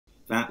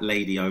That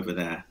lady over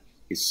there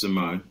is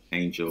Simone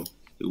Angel,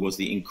 who was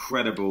the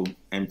incredible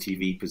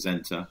MTV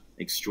presenter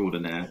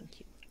extraordinaire.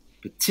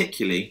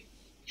 Particularly,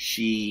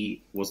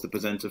 she was the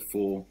presenter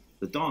for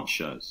the dance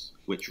shows,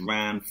 which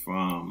ran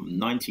from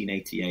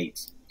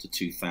 1988 to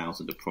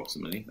 2000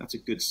 approximately. That's a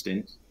good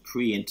stint,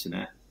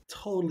 pre-internet.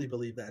 Totally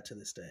believe that to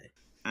this day.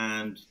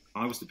 And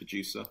I was the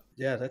producer.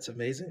 Yeah, that's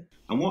amazing.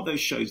 And what those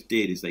shows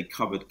did is they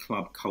covered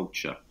club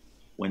culture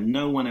when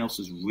no one else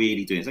was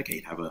really doing it. It's okay,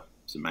 you'd have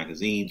some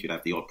magazines, you'd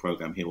have the odd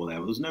program here or there,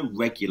 but there was no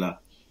regular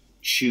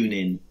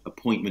tune-in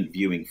appointment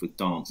viewing for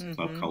dance and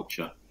club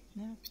culture,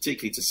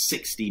 particularly to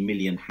 60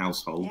 million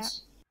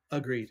households. Yeah.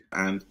 Agreed.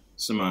 And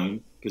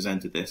Simone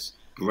presented this,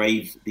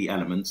 braved the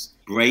elements,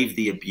 braved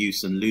the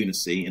abuse and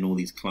lunacy in all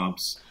these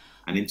clubs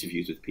and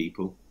interviews with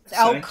people.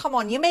 Oh, come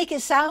on. You make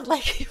it sound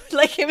like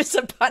it was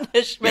a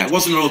punishment. Yeah, it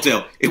wasn't an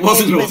ordeal. It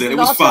wasn't an ordeal. It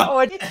was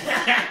fun.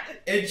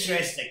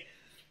 Interesting.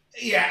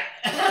 Yeah.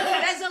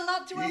 There's a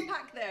lot to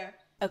unpack there.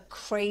 A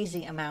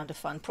crazy amount of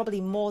fun, probably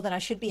more than I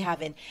should be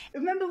having.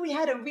 Remember, we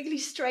had a really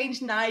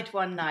strange night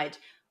one night.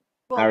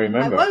 Well, I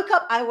remember.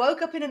 I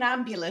woke up in an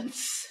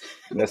ambulance.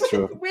 That's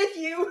true. With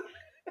you.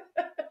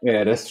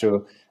 Yeah, that's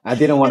true. I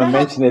didn't want to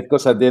mention it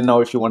because I didn't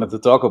know if you wanted to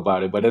talk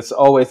about it, but it's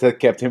always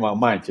kept in my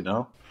mind, you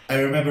know? I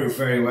remember it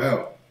very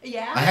well.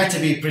 Yeah. I had to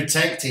be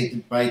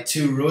protected by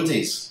 2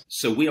 roadies.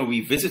 So we are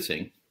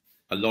revisiting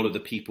a lot of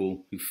the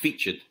people who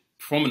featured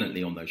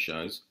prominently on those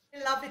shows.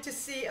 Lovely to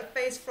see a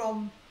face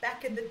from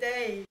back in the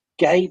day.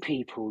 Gay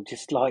people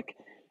just like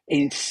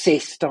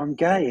insist I'm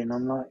gay, and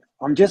I'm like,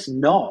 I'm just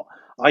not.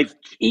 I've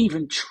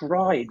even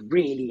tried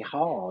really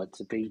hard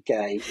to be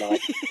gay, like,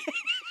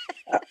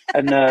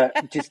 and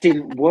just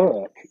didn't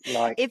work.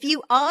 Like, if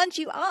you aren't,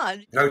 you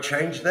aren't. No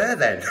change there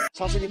then.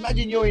 So I said,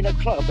 imagine you're in a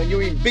club and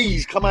you're in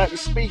bees come out the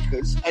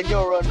speakers and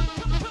you're on.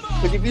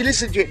 Because if you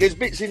listen to it, there's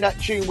bits in that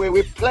tune where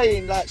we're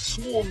playing like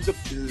swarms of,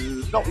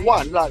 not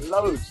one, like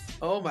loads.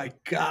 Oh my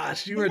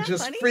gosh, you are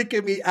just funny?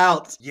 Freaking me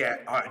out. Yeah,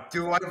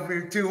 do I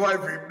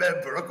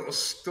remember? I've got a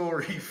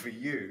story for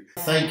you.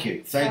 Thank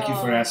you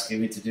for asking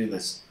me to do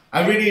this.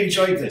 I really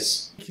enjoyed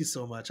this. Thank you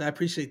so much. I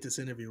appreciate this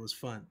interview. It was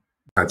fun.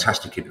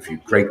 Fantastic interview,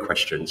 great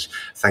questions.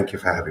 Thank you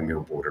for having me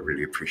on board. I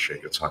really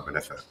appreciate your time and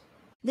effort.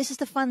 This is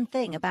the fun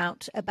thing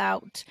about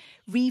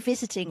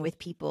revisiting with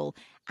people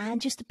and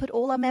just to put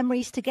all our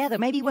memories together.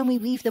 Maybe when we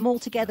weave them all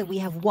together, we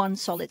have one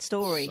solid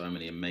story. So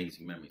many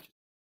amazing memories.